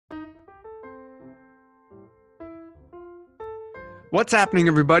What's happening,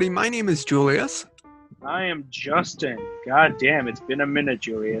 everybody? My name is Julius. I am Justin. God damn, it's been a minute,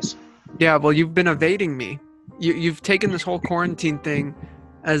 Julius. Yeah, well, you've been evading me. You've taken this whole quarantine thing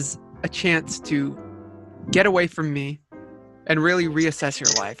as a chance to get away from me and really reassess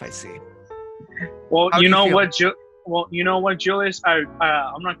your life, I see. Well, How you do you know feel? what, Julius?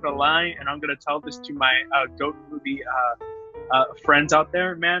 I'm not gonna lie, and I'm gonna tell this to my goat movie friends out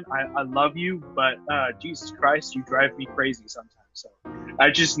there, man. I love you, but Jesus Christ, you drive me crazy sometimes. So I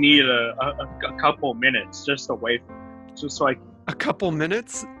just need a couple minutes just away from you, just so I can. A couple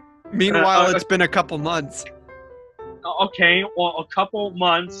minutes? Meanwhile, it's been a couple months. Okay, well, a couple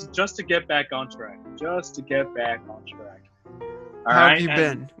months just to get back on track. Just to get back on track. All How right, have you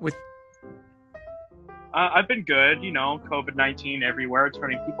been? I've been good, COVID-19 everywhere,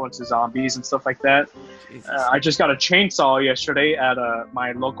 turning people into zombies and stuff like that. Jesus. I just got a chainsaw yesterday at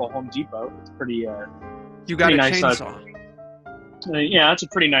my local Home Depot. It's pretty. You got a nice, chainsaw. Yeah, it's a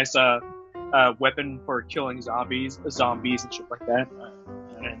pretty nice weapon for killing zombies and shit like that.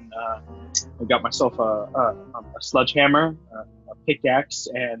 And I got myself a sledgehammer, a pickaxe,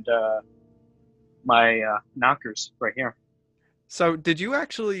 and my knockers right here. So, did you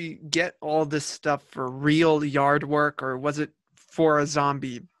actually get all this stuff for real yard work, or was it for a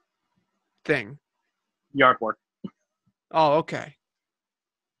zombie thing? Yard work. Oh, okay.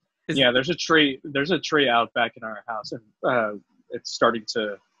 Yeah, there's a tree. There's a tree out back in our house, and it's starting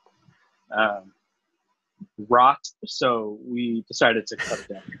to rot. So we decided to cut it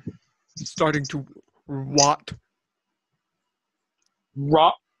down. Starting to rot.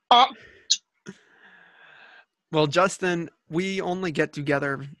 Rot. Well, Justin, we only get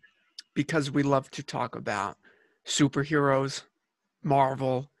together because we love to talk about superheroes,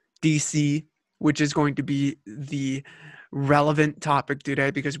 Marvel, DC, which is going to be the relevant topic today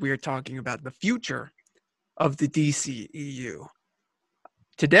because we are talking about the future of the DCEU.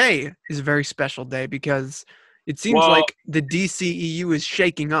 Today is a very special day because it seems like the DCEU is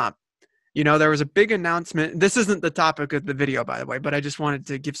shaking up. You know, there was a big announcement. This isn't the topic of the video, by the way, but I just wanted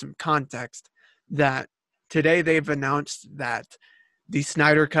to give some context that today they've announced that the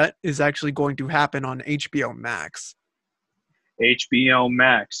Snyder Cut is actually going to happen on HBO Max. HBO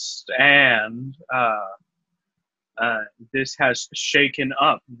Max. And this has shaken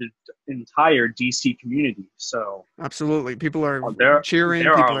up the entire DC community. So absolutely. People are cheering.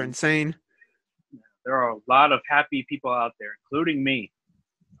 People are insane. There are a lot of happy people out there, including me.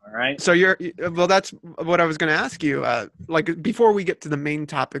 All right. So that's what I was going to ask you. Like before we get to the main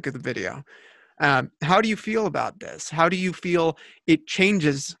topic of the video, how do you feel about this? How do you feel it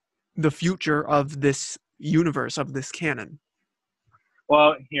changes the future of this universe, of this canon?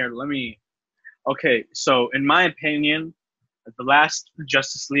 Well, here, okay, so in my opinion, the last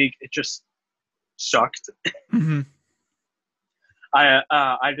Justice League, it just sucked. Mm-hmm.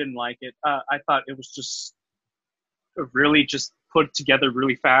 I didn't like it. I thought it was just really just put together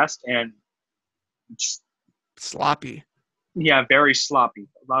really fast and just sloppy. Yeah, very sloppy.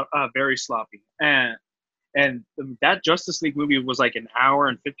 Very sloppy. And that Justice League movie was like an hour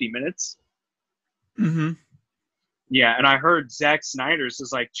and 50 minutes. Mm-hmm. Yeah, and I heard Zack Snyder's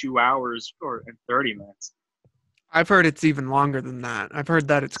is like 2 hours and 30 minutes. I've heard it's even longer than that. I've heard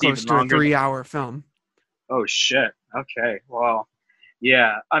that it's close to a 3-hour film. Oh, shit. Okay, well,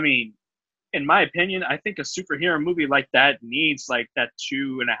 yeah. I mean, in my opinion, I think a superhero movie like that needs like that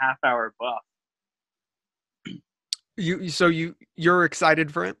 2.5-hour buff. You're excited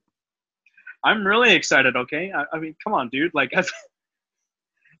for it? I'm really excited. Okay, I mean, come on, dude. Like,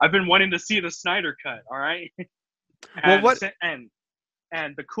 I've been wanting to see the Snyder Cut. All right. And, well,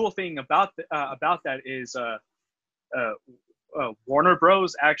 and the cool thing about that is Warner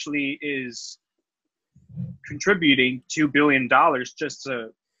Bros. Actually is contributing $2 billion just to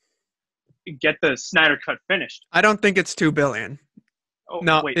get the Snyder Cut finished. I don't think it's $2 billion. Oh,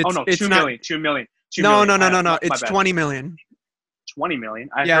 no, wait. It's 2 million. 2 million. No. It's 20 million. 20 million?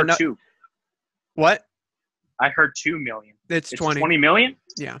 I heard 2. What? I heard 2 million. It's 20. 20 million?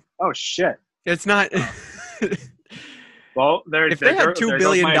 Yeah. Oh, shit. It's not. Well, if they had $2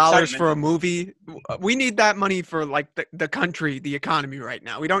 billion for a movie, we need that money for like the country, the economy right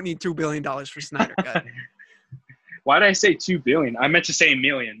now. We don't need $2 billion for Snyder Cut. Why did I say 2 billion? I meant to say a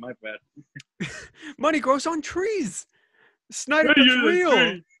million. My bad. Money grows on trees. Snyder Cut's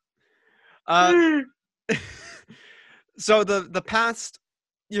real. So the past,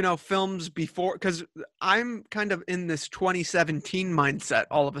 films before, because I'm kind of in this 2017 mindset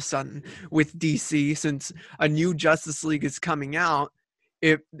all of a sudden with DC, since a new Justice League is coming out.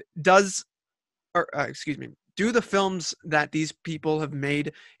 It does, or excuse me, do the films that these people have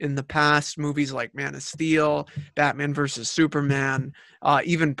made in the past, movies like Man of Steel, Batman versus Superman,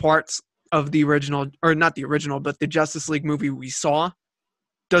 even parts of the original, or not the original, but the Justice League movie we saw,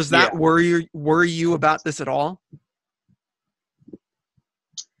 does that Yeah. worry you about this at all?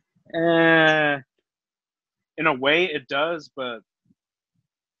 Uh, in a way, it does, but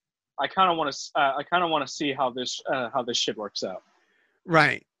I kind of want to. I kind of want to see how this shit works out.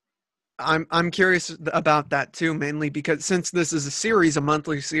 Right. I'm curious about that too, mainly because since this is a series, a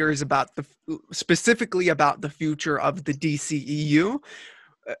monthly series about specifically about the future of the DCEU.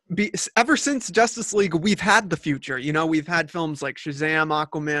 Ever since Justice League, we've had the future. You know, we've had films like Shazam,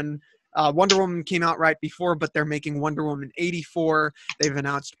 Aquaman, Wonder Woman came out right before, but they're making Wonder Woman 84. They've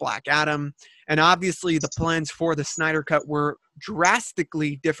announced Black Adam, and obviously the plans for the Snyder Cut were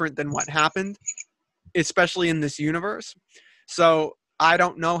drastically different than what happened, especially in this universe. So I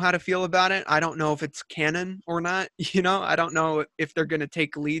don't know how to feel about it. I don't know if it's canon or not. You know, I don't know if they're going to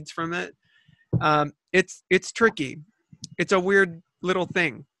take leads from it. It's tricky. It's a weird little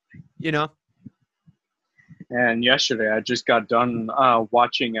thing, you know. And yesterday, I just got done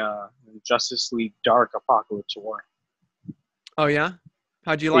watching Justice League Dark Apocalypse War. Oh yeah,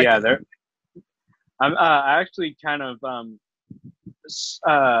 how'd you like Yeah, it? I actually kind of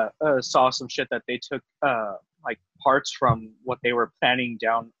saw some shit that they took like parts from what they were planning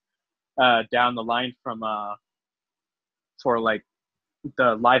down the line from for like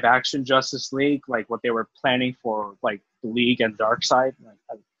the live action Justice League, like what they were planning for like the League and Darkseid.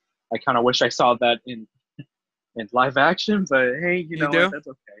 Like, I kind of wish I saw that in live action, but hey, you You know what? do? That's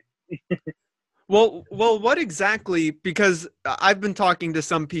okay. Well, what exactly? Because I've been talking to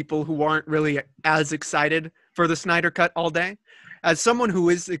some people who aren't really as excited for the Snyder Cut all day. As someone who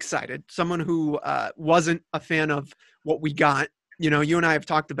is excited, someone who wasn't a fan of what we got, you know, you and I have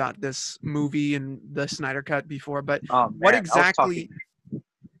talked about this movie and the Snyder Cut before, but Oh what man, I was talking. exactly?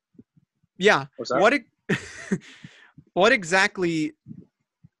 Yeah, What's that? what what exactly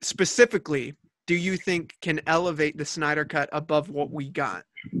specifically do you think can elevate the Snyder Cut above what we got?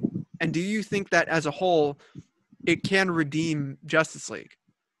 And do you think that as a whole, it can redeem Justice League?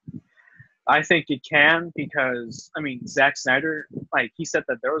 I think it can because I mean Zack Snyder, like he said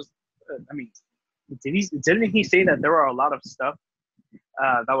that there was, I mean, didn't he say that there were a lot of stuff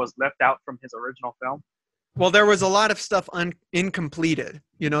that was left out from his original film? Well, there was a lot of stuff incompleted.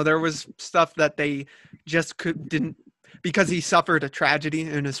 You know, there was stuff that they just didn't, because he suffered a tragedy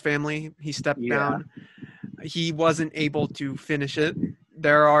in his family. He stepped Yeah, down. He wasn't able to finish it.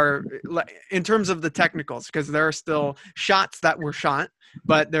 There are, in terms of the technicals, because there are still shots that were shot,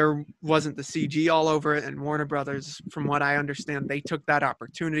 but there wasn't the CG all over it. And Warner Brothers, from what I understand, they took that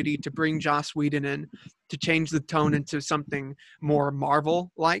opportunity to bring Joss Whedon in to change the tone into something more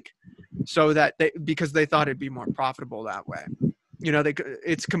Marvel-like, so that because they thought it'd be more profitable that way. You know,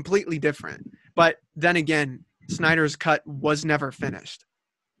 it's completely different. But then again, Snyder's cut was never finished.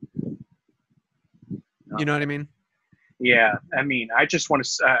 You know what I mean? yeah. I mean, I just want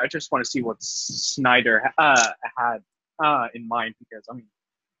to see what Snyder had in mind because I mean,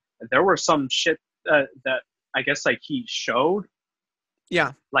 there were some shit that I guess like he showed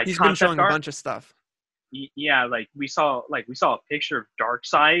Yeah, like he's been concept showing a art. bunch of stuff. Yeah, like we saw a picture of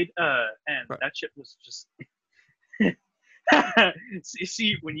Darkseid, and Right. that shit was just.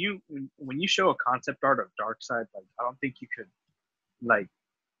 See, when you show a concept art of Darkseid, like I don't think you could like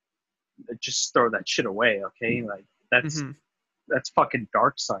just throw that shit away. Okay, like Mm-hmm. that's fucking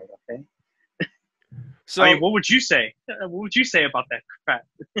Darkseid. Okay, I mean, So, what would you say? What would you say about that crap?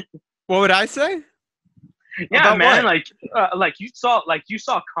 what would I say Yeah, about man, what? like you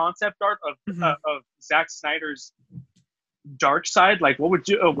saw concept art Mm-hmm. of Zack Snyder's Darkseid. Like, what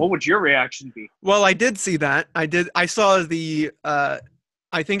would your reaction be? Well, I did see that. I did. I saw the.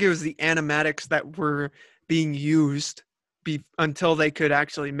 I think it was the animatics that were being used until they could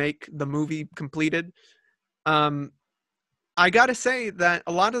actually make the movie completed. Um, I gotta say that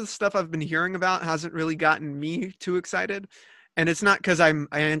a lot of the stuff I've been hearing about hasn't really gotten me too excited, and it's not because I'm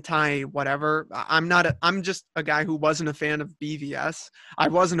anti whatever. I'm not. I'm just a guy who wasn't a fan of BVS. I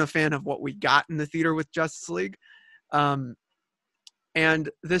wasn't a fan of what we got in the theater with Justice League. Um, and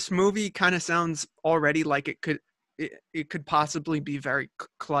this movie kind of sounds already like it could possibly be very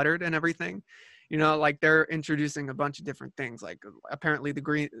cluttered and everything. You know, like they're introducing a bunch of different things. Like apparently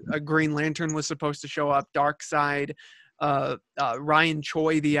a Green Lantern was supposed to show up, Darkseid, Ryan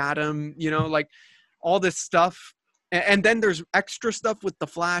Choi the Atom, you know, like all this stuff. And then there's extra stuff with the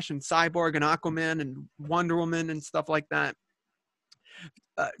Flash and Cyborg and Aquaman and Wonder Woman and stuff like that.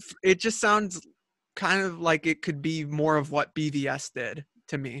 It just sounds kind of like it could be more of what BVS did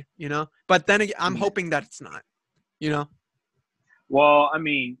to me, you know? But then again, I'm hoping that it's not. you know? Well, I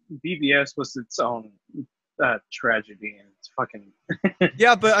mean, BVS was its own tragedy, and it's fucking.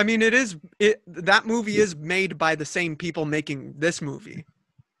 Yeah, but I mean, that movie is made by the same people making this movie.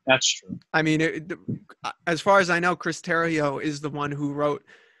 That's true. I mean, as far as I know, Chris Terrio is the one who wrote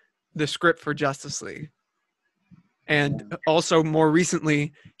the script for Justice League. And also, more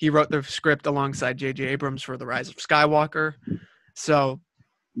recently, he wrote the script alongside J.J. Abrams for The Rise of Skywalker. So,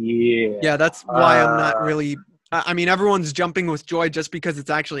 yeah, that's why I'm not really. I mean, everyone's jumping with joy just because it's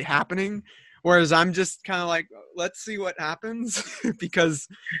actually happening, whereas I'm just kind of like, let's see what happens, because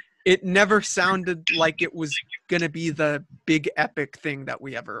it never sounded like it was gonna be the big epic thing that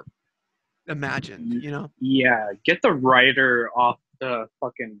we ever imagined. You know? Yeah, get the writer off the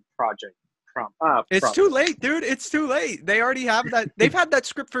fucking project. It's too late, dude. It's too late. They already have that. They've had that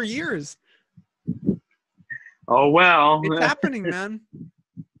script for years. Oh well, it's happening, man.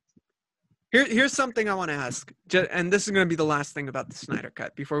 Here's something I want to ask, and this is going to be the last thing about the Snyder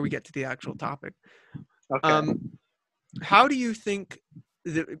Cut before we get to the actual topic. Okay. How do you think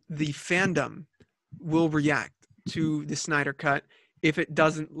the fandom will react to the Snyder Cut if it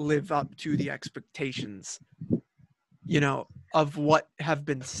doesn't live up to the expectations, you know, of what have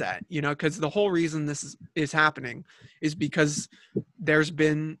been set? You know, because the whole reason this is happening is because there's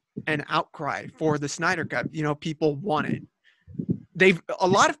been an outcry for the Snyder Cut. You know, people want it. A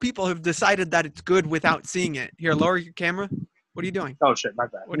lot of people have decided that it's good without seeing it. Here, lower your camera. What are you doing? Oh shit, my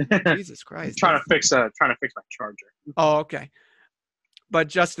bad. Jesus Christ. trying to fix my charger. Oh, okay. But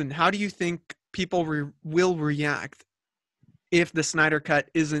Justin, how do you think people will react if the Snyder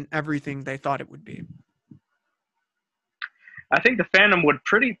Cut isn't everything they thought it would be? I think the fandom would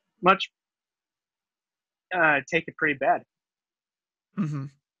pretty much take it pretty bad. Mm-hmm.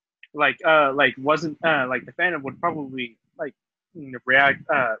 Like the fandom would probably react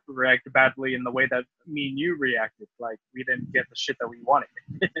badly in the way that me and you reacted. Like we didn't get the shit that we wanted.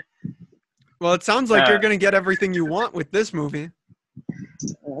 Well, it sounds like you're gonna get everything you want with this movie.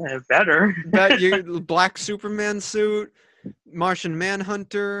 Better. That you Black Superman suit, Martian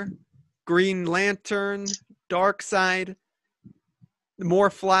Manhunter, Green Lantern, Darkseid, more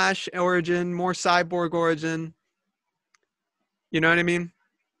Flash origin, more Cyborg origin. You know what I mean?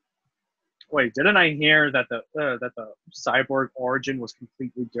 Wait, didn't I hear that the Cyborg origin was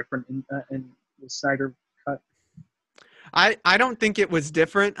completely different in the Snyder Cut? I don't think it was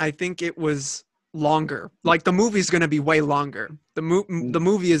different. I think it was longer. Like the movie's going to be way longer. The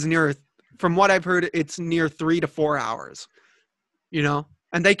movie is from what I've heard, it's near 3 to 4 hours. You know,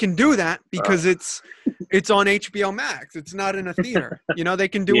 and they can do that because it's on HBO Max. It's not in a theater. You know, they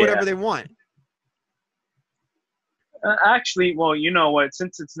can do whatever they want. Actually, well, you know what?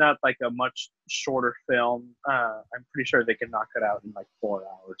 Since it's not like a much shorter film, I'm pretty sure they can knock it out in like 4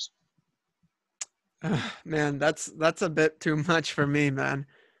 hours. Man, that's a bit too much for me, man.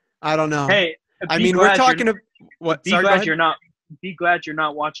 I don't know. Hey, I mean, we're talking about what? Be glad you're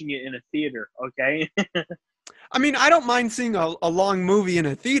not watching it in a theater, okay? I mean, I don't mind seeing a long movie in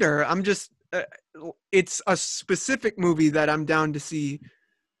a theater. I'm just, it's a specific movie that I'm down to see.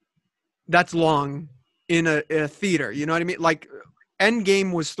 That's long in a theater. You know what I mean? Like,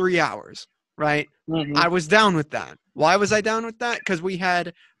 Endgame was 3 hours, right? Mm-hmm. I was down with that. Why was I down with that? Because we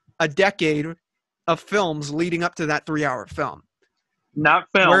had a decade of films leading up to that 3 hour film. Not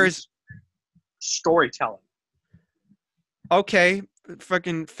films. Whereas storytelling. Okay,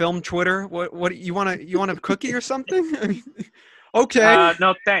 fucking film Twitter. What you want a cookie or something? I mean, okay.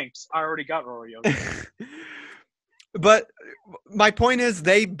 No thanks. I already got Oreos. But my point is,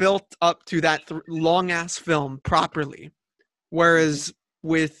 they built up to that long ass film properly, whereas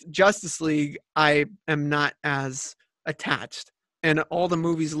with Justice League, I am not as attached, and all the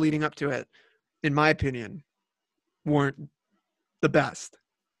movies leading up to it, in my opinion, weren't the best.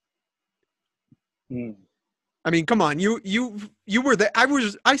 I mean, come on, you were there.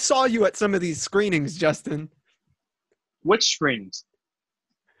 I saw you at some of these screenings, Justin. Which screenings?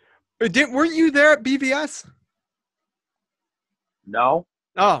 Weren't you there at BVS? No.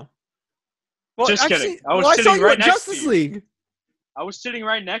 Oh. Well, just kidding. I saw you at Justice League. I was sitting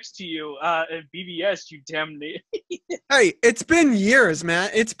right next to you at BVS. You damn me. Hey, it's been years,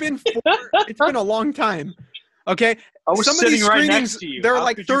 man. It's been a long time. Okay. I was sitting right next to you. There are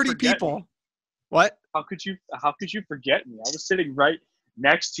like 30 people. Me? What? How could you forget me? I was sitting right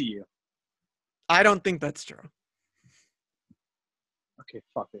next to you. I don't think that's true. Okay,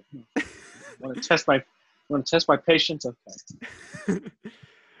 fuck it. Want to test my patience? Okay.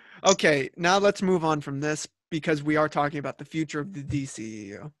 Okay, now let's move on from this because we are talking about the future of the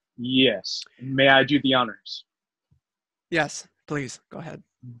DCEU. Yes. May I do the honors? Yes, please. Go ahead.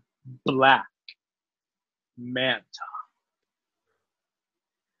 Black Manta,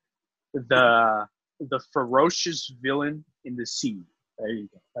 the ferocious villain in the sea. There you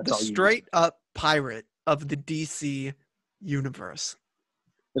go. That's The all you need. straight up pirate of the DC universe.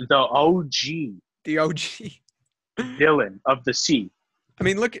 The OG The OG. villain of the sea. I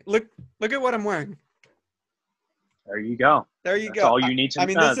mean, look at what I'm wearing. There you go. There you That's go. all you need to. I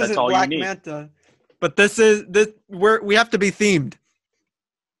mean, this That's isn't all Black you need. Manta, but we have to be themed.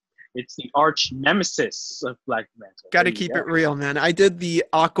 It's the arch nemesis of Black Manta. Got to keep it real, man. I did the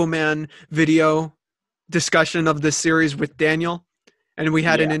Aquaman video discussion of this series with Daniel, and we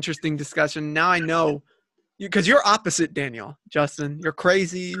had an interesting discussion. Now I know, because you're opposite Daniel, Justin. You're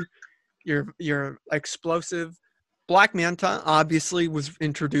crazy. You're explosive. Black Manta obviously was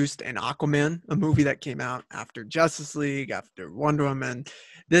introduced in Aquaman, a movie that came out after Justice League, after Wonder Woman.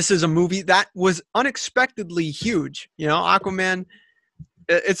 This is a movie that was unexpectedly huge. You know, Aquaman,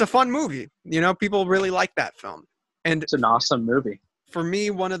 it's a fun movie. You know, people really like that film. And it's an awesome movie. For me,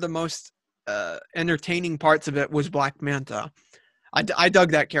 one of the most entertaining parts of it was Black Manta. I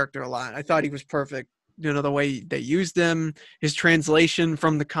dug that character a lot. I thought he was perfect. You know, the way they used him, his translation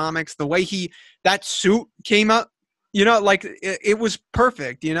from the comics, the way that suit came up, you know, like it was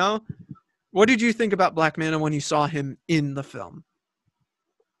perfect, you know? What did you think about Black Manta when you saw him in the film?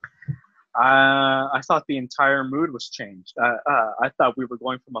 I thought the entire mood was changed. I thought we were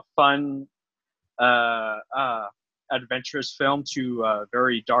going from a fun, adventurous film to a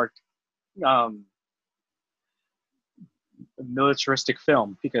very dark, militaristic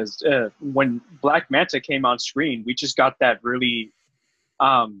film, because when Black Manta came on screen, we just got that really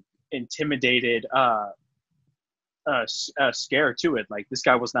intimidated scare to it. Like, this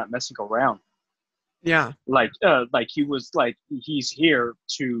guy was not messing around. Yeah. Like he was like, he's here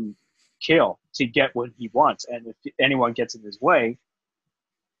to kill, to get what he wants, and if anyone gets in his way,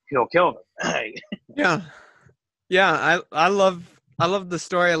 he'll kill them. Yeah. I love the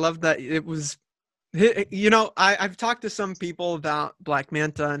story. I love that it was, you know, I've talked to some people about Black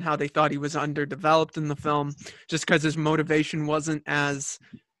Manta and how they thought he was underdeveloped in the film just because his motivation wasn't as,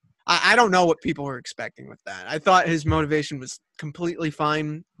 I don't know what people were expecting with that. I thought his motivation was completely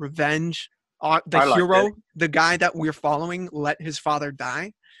fine. Revenge. The hero, the guy that we're following, let his father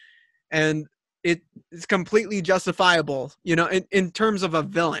die. And it's completely justifiable, you know, in terms of a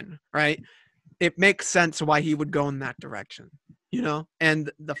villain, right? It makes sense why he would go in that direction, you know?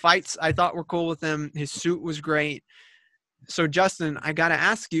 And the fights I thought were cool with him. His suit was great. So, Justin, I got to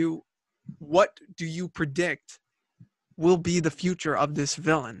ask you, what do you predict will be the future of this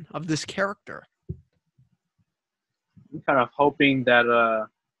villain, of this character? I'm kind of hoping that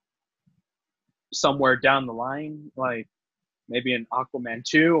somewhere down the line, like maybe an Aquaman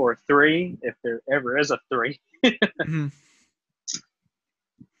 2 or 3, if there ever is a 3, Mm-hmm.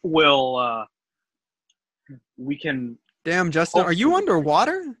 we can. Damn, Justin, are you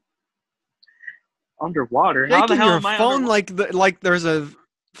underwater? Underwater? How the hell am I phone underwater? like there's a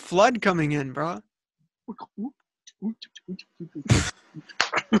flood coming in, bro.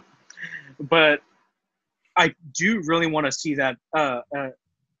 But I do really want to see that that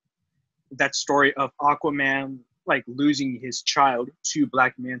story of Aquaman, like, losing his child to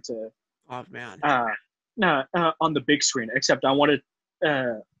Black Manta. Oh man. On the big screen. Except I want it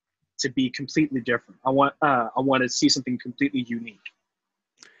to be completely different. I want to see something completely unique.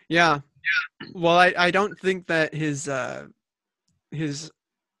 Yeah. Well, I don't think that the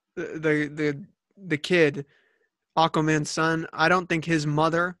kid, Aquaman's son, I don't think his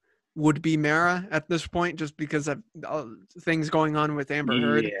mother would be Mara at this point, just because of things going on with Amber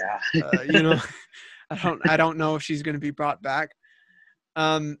Heard. Yeah. You know, I don't know if she's going to be brought back.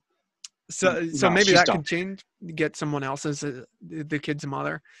 So maybe that could change. Get someone else as the kid's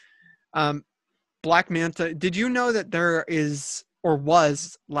mother. Black Manta. Did you know that there is, or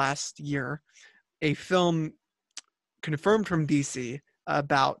was last year, a film confirmed from DC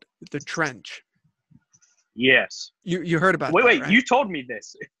about the trench? Yes. You heard about Wait, right? You told me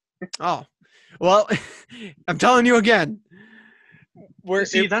this. Oh, well, I'm telling you again.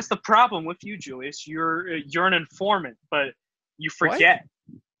 See, that's the problem with you, Julius. You're an informant, but you forget.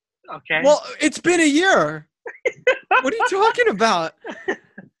 What? Okay. Well, it's been a year. What are you talking about?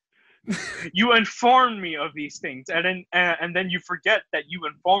 You informed me of these things, and then you forget that you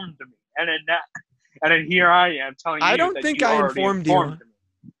informed me, and then here I am telling you. I don't think I informed you.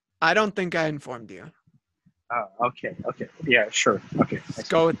 I don't think I informed you. Oh, okay. Yeah, sure. Okay. Let's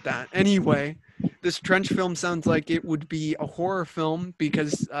go with that. Anyway, this trench film sounds like it would be a horror film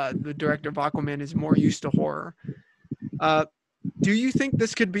because the director of Aquaman is more used to horror. Do you think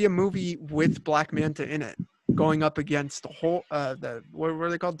this could be a movie with Black Manta in it, going up against the whole what were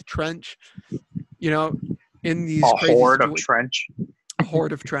they called, the trench? You know, in these A crazy horde of situations. trench. A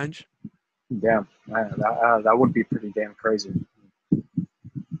horde of trench. Damn, that would be pretty damn crazy.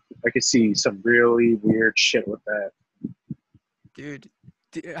 I could see some really weird shit with that. Dude,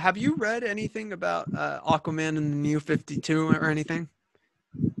 have you read anything about Aquaman and the New 52 or anything?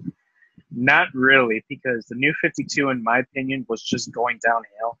 Not really, because the New 52, in my opinion, was just going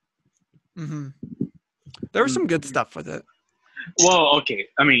downhill. Mm-hmm. There was some good stuff with it. Well, okay.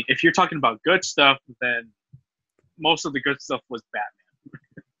 I mean, if you're talking about good stuff, then most of the good stuff was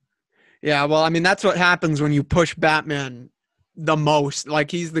Batman. Yeah, well, I mean, that's what happens when you push Batman the most. Like,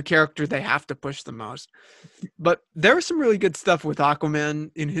 he's the character they have to push the most. But there was some really good stuff with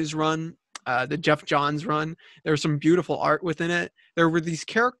Aquaman in his run, the Jeff Johns run. There was some beautiful art within it. There were these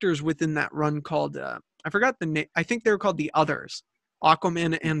characters within that run called, I forgot the name. I think they were called the Others,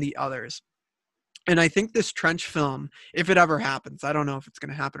 Aquaman and the Others. And I think this trench film, if it ever happens, I don't know if it's going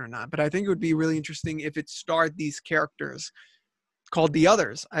to happen or not, but I think it would be really interesting if it starred these characters called the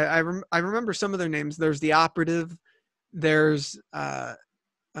Others. I remember some of their names. There's the Operative. There's I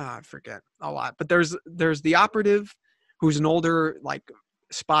forget a lot, but there's the Operative, who's an older like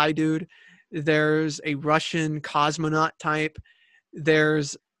spy dude. There's a Russian cosmonaut type.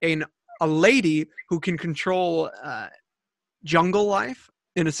 There's a lady who can control jungle life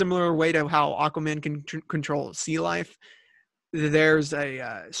in a similar way to how Aquaman can control sea life. There's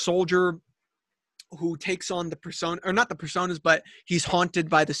a soldier who takes on the persona, or not the personas, but he's haunted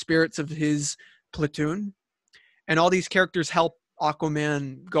by the spirits of his platoon. And all these characters help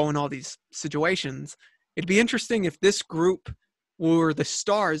Aquaman go in all these situations. It'd be interesting if this group were the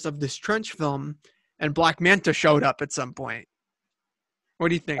stars of this trench film and Black Manta showed up at some point. What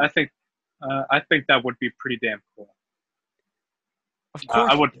do you think? I think that would be pretty damn cool. Of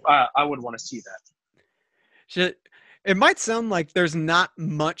course. I would want to see that. It might sound like there's not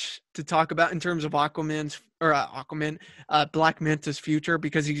much to talk about in terms of Black Manta's future,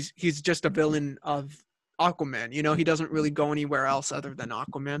 because he's just a villain of Aquaman. You know, he doesn't really go anywhere else other than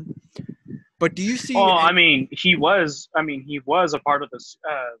Aquaman. But do you see? Well, I mean, he was a part of the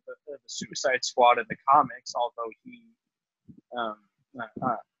Suicide Squad in the comics, although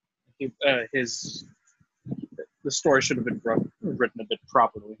the story should have been written a bit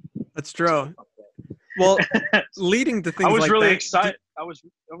properly. That's true. Well, leading to things I was like really that, excited. I was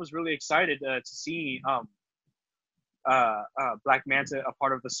really excited to see Black Manta a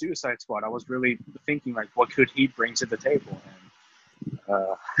part of the Suicide Squad. I was really thinking, like, what could he bring to the table?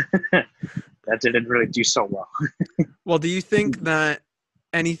 And that didn't really do so well. Well, do you think that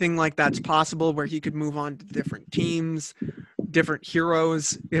anything like that's possible, where he could move on to different teams, different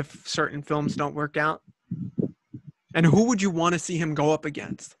heroes, if certain films don't work out? And who would you want to see him go up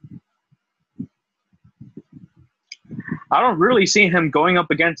against? I don't really see him going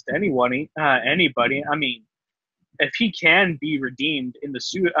up against anybody. I mean, if he can be redeemed in the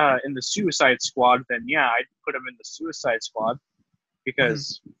Suicide Squad, then yeah, I'd put him in the Suicide Squad,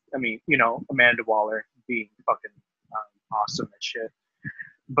 because I mean, you know, Amanda Waller being fucking awesome and shit.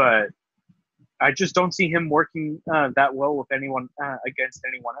 But I just don't see him working that well with anyone against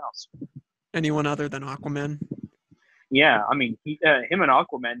anyone else. Anyone other than Aquaman? Yeah, I mean, him and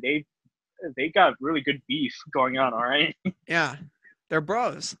Aquaman, they got really good beef going on. All right. Yeah, they're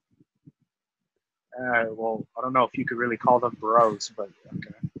bros. Well, I don't know if you could really call them bros, but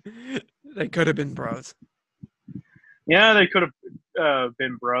okay. They could have been bros. Yeah, they could have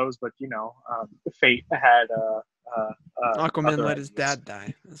been bros, but you know, fate had Aquaman let ideas. his dad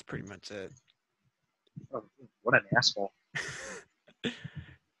die. That's pretty much it. Oh, what an asshole!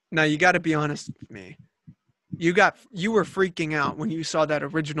 Now you got to be honest with me. You were freaking out when you saw that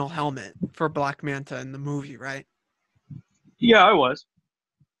original helmet for Black Manta in the movie, right? Yeah, I was.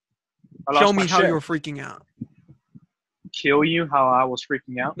 Show me how you were freaking out. Kill you? How I was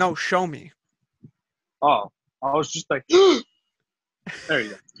freaking out? No, show me. Oh, I was just like, there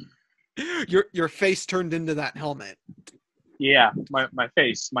you go. Your face turned into that helmet. Yeah, my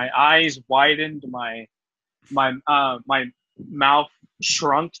face, my eyes widened, my mouth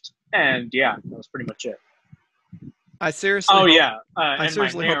shrunk, and yeah, that was pretty much it. I seriously. Oh hope, yeah, I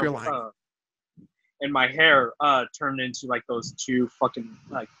seriously hope you're lying. And my hair turned into like those two fucking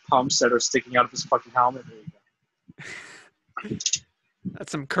like pumps that are sticking out of his fucking helmet. There you go.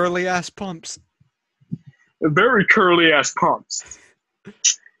 That's some curly ass pumps. Very curly ass pumps.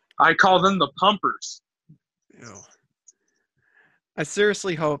 I call them the pumpers. Ew. I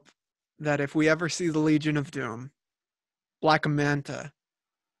seriously hope that if we ever see the Legion of Doom, Black Manta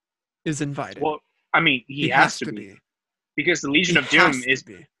is invited. Well, I mean, he has to be. Because the Legion of Doom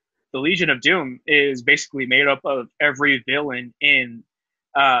is basically made up of every villain in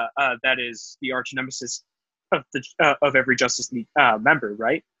that is the arch nemesis of every Justice League member,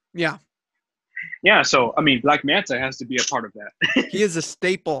 right? Yeah. Yeah. So I mean, Black Manta has to be a part of that. He is a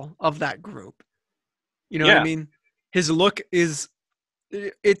staple of that group. You know what I Yeah. mean? His look is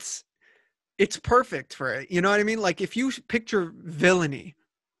it's perfect for it. You know what I mean? Like if you picture villainy,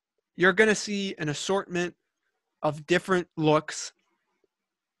 you're going to see an assortment of different looks.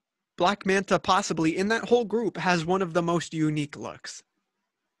 Black Manta possibly in that whole group has one of the most unique looks.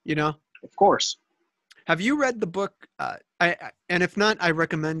 You know? Of course. Have you read the book? And if not, I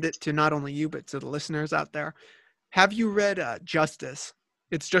recommend it to not only you but to the listeners out there. Have you read Justice?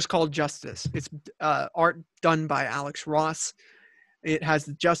 It's just called Justice. It's art done by Alex Ross. It has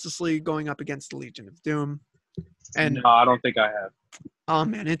the Justice League going up against the Legion of Doom. And no, I don't think I have. oh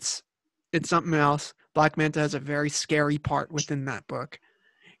man, it's something else. Black Manta has a very scary part within that book.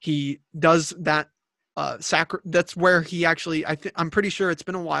 He does that that's where he actually I'm pretty sure it's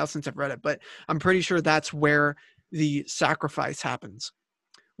been a while since I've read it, but I'm pretty sure that's where the sacrifice happens,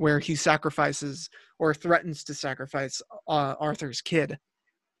 where he sacrifices or threatens to sacrifice Arthur's kid.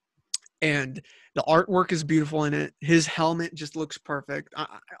 And the artwork is beautiful in it. His helmet just looks perfect.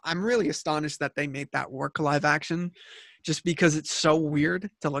 I'm really astonished that they made that work live action just because it's so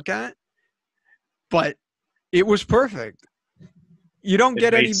weird to look at. But it was perfect. You don't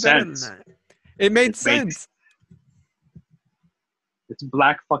get any better than that. It made sense. It's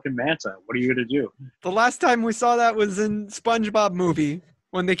Black fucking Manta. What are you going to do? The last time we saw that was in SpongeBob movie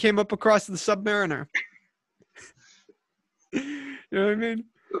when they came up across the Submariner. You know what I mean?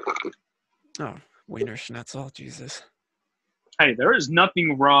 Oh, Wiener Schnitzel, Jesus. Hey, there is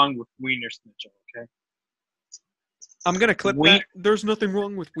nothing wrong with Wiener Schnitzel, okay? I'm going to clip that. There's nothing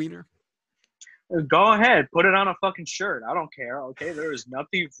wrong with Wiener. Go ahead. Put it on a fucking shirt. I don't care, okay? There is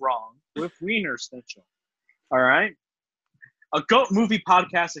nothing wrong with Wiener Schnitzel. All right? A GOAT Movie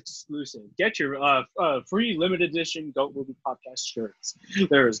Podcast exclusive. Get your free limited edition GOAT Movie Podcast shirts.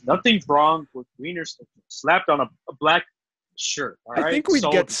 There is nothing wrong with Wiener Schnitzel. Slapped on a black shirt, all right? I think we'd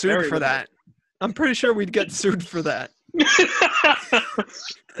get sued for that. I'm pretty sure we'd get sued for that.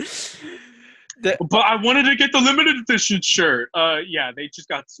 But I wanted to get the limited edition shirt. Yeah, they just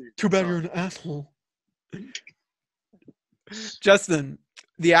got sued. Too bad you're an asshole. Justin,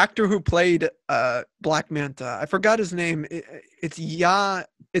 the actor who played Black Manta, I forgot his name. It's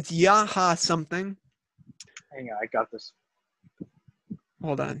Yaha something. Hang on, I got this.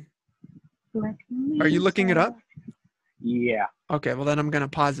 Hold on. Are you looking it up? Yeah. Okay, well then I'm gonna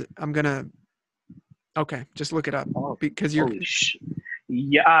pause it. Okay, just look it up because you're.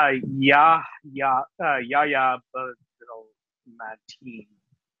 Yahya Abdul-Mateen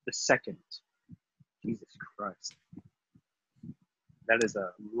the second. Jesus Christ. That is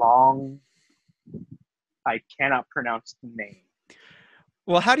a long. I cannot pronounce the name.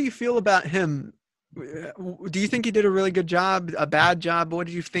 Well, how do you feel about him? Do you think he did a really good job, a bad job? What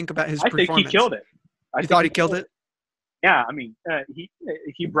did you think about his performance? I think he killed it. You thought he killed it? Yeah, I mean,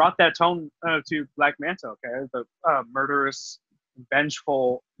 he brought that tone to Black Manta. Okay, the murderous,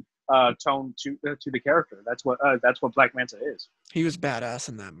 vengeful tone to the character. That's what Black Manta is. He was badass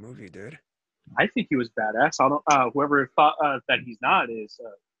in that movie, dude. I think he was badass. I don't. Whoever thought that he's not is a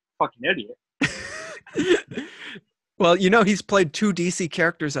fucking idiot. Well, you know he's played 2 DC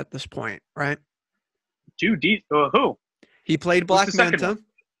characters at this point, right? 2 DC. Who? He played Black Manta.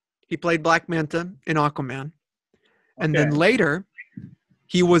 He played Black Manta in Aquaman. And then later,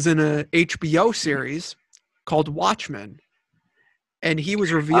 he was in a HBO series called Watchmen. And he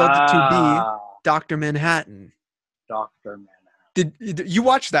was revealed to be Dr. Manhattan. Dr. Manhattan. Did you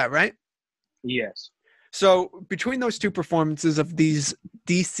watch that, right? Yes. So between those 2 performances of these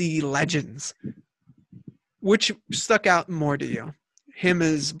DC legends, which stuck out more to you? Him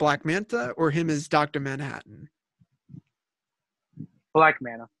as Black Manta or him as Dr. Manhattan? Black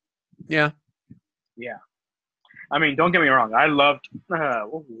Manta. Yeah. Yeah. I mean, don't get me wrong. I loved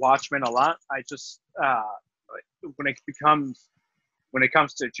Watchmen a lot. I just when it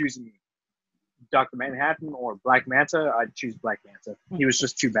comes to choosing Dr. Manhattan or Black Manta, I'd choose Black Manta. He was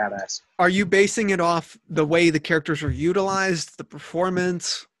just too badass. Are you basing it off the way the characters were utilized, the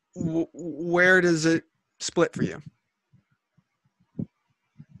performance? Where does it split for you?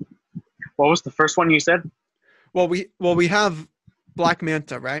 What was the first one you said? Well, we have Black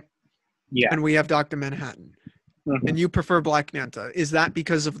Manta, right? Yeah. And we have Dr. Manhattan. Mm-hmm. And you prefer Black Manta. Is that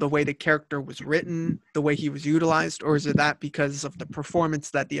because of the way the character was written, the way he was utilized, or is it that because of the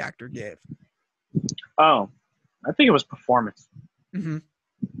performance that the actor gave? Oh, I think it was performance. Mm-hmm.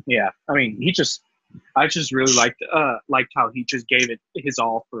 Yeah. I mean, I just really liked how he just gave it his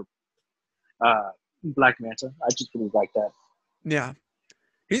all for Black Manta. I just really liked that. Yeah.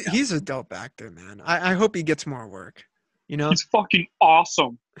 He's a dope actor, man. I hope he gets more work. You know, He's fucking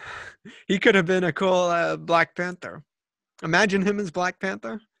awesome. he could have been a cool Black Panther. Imagine him as Black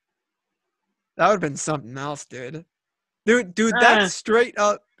Panther. That would have been something else, dude. Dude, that's straight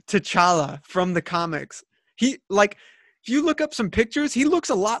up T'Challa from the comics. He like, if you look up some pictures, he looks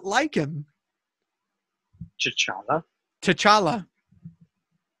a lot like him. T'Challa.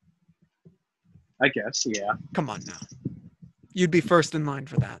 I guess, yeah. Come on now. You'd be first in line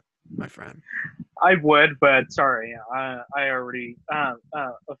for that, my friend. I would, but sorry, I already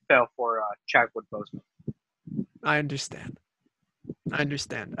fell for Chadwick Boseman. I understand. I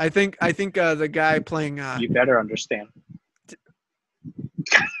think the guy playing. You better understand.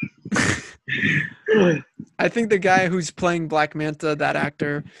 I think the guy who's playing Black Manta, that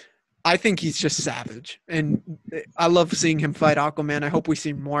actor, I think he's just savage, and I love seeing him fight Aquaman. I hope we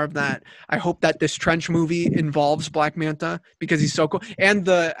see more of that. I hope that this Trench movie involves Black Manta because he's so cool, and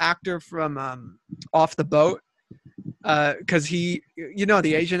the actor from Off the Boat, because he, you know,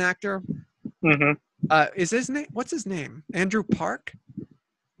 the Asian actor. Mm-hmm. Is his name? What's his name? Andrew Park?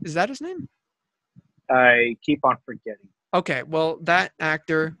 Is that his name? I keep on forgetting. Okay, well, that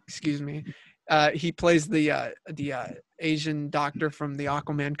actor, excuse me, he plays the Asian doctor from the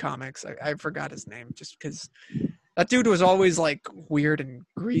Aquaman comics. I forgot his name just because that dude was always like weird and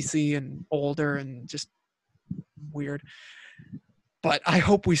greasy and older and just weird. But I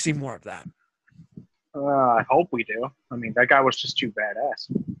hope we see more of that. I hope we do. I mean, that guy was just too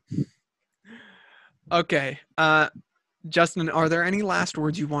badass. Okay, Justin, are there any last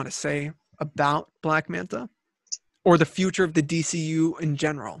words you want to say about Black Manta or the future of the DCU in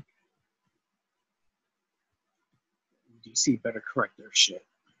general? DC better correct their shit.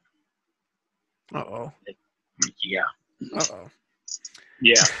 Uh-oh. Yeah. Uh-oh.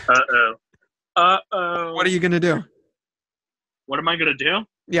 Yeah. Uh-oh. Uh-oh. What are you going to do? What am I going to do?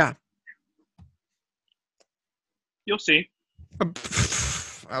 Yeah. You'll see.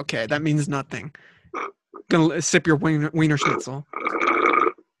 Okay, that means nothing. Gonna sip your wiener schnitzel.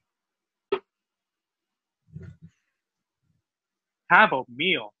 Have a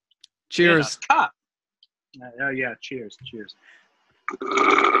meal. Cheers. In a cup. Yeah, cheers.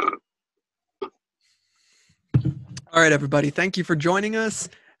 All right, everybody. Thank you for joining us.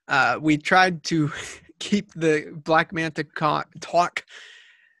 We tried to keep the Black Manta talk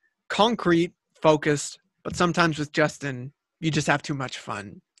concrete, focused, but sometimes with Justin, you just have too much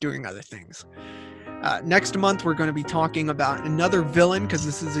fun doing other things. Next month, we're going to be talking about another villain because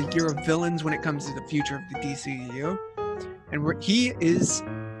this is a year of villains when it comes to the future of the DCEU. And he is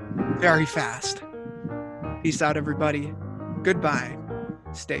very fast. Peace out, everybody. Goodbye.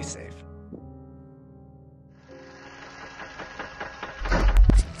 Stay safe.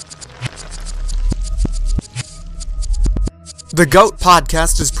 The GOAT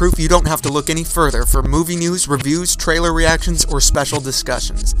Podcast is proof you don't have to look any further for movie news, reviews, trailer reactions, or special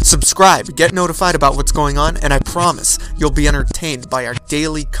discussions. Subscribe, get notified about what's going on, and I promise you'll be entertained by our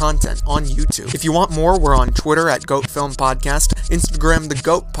daily content on YouTube. If you want more, we're on Twitter at GOAT Film Podcast, Instagram The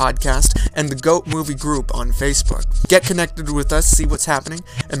GOAT Podcast, and the GOAT Movie Group on Facebook. Get connected with us, see what's happening,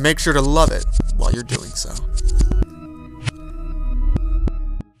 and make sure to love it while you're doing so.